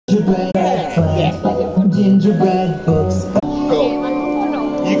Gingerbread books.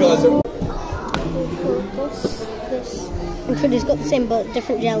 You guys are. This. I'm sure it's got the same but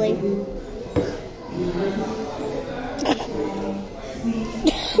different jelly.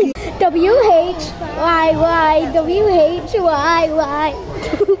 WHYY.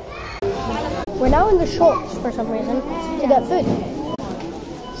 We're now in the shops for some reason to get food.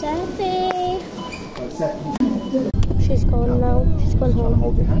 Sophie. She's gone now. She's gone home.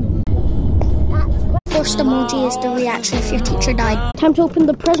 First emoji is the reaction if your teacher died. Time to open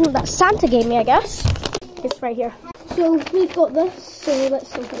the present that Santa gave me, I guess. It's right here. So we've got this, so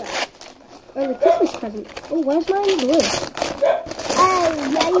let's open it. Early Christmas present. Oh, where's mine blue?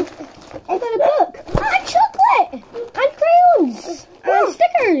 I got a book. And chocolate! And crayons! And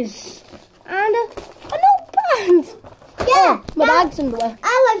stickers! And a notepad! Yeah! Oh, my bag's in the way.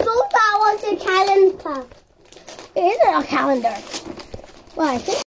 I thought that was a calendar. It isn't a calendar. Why?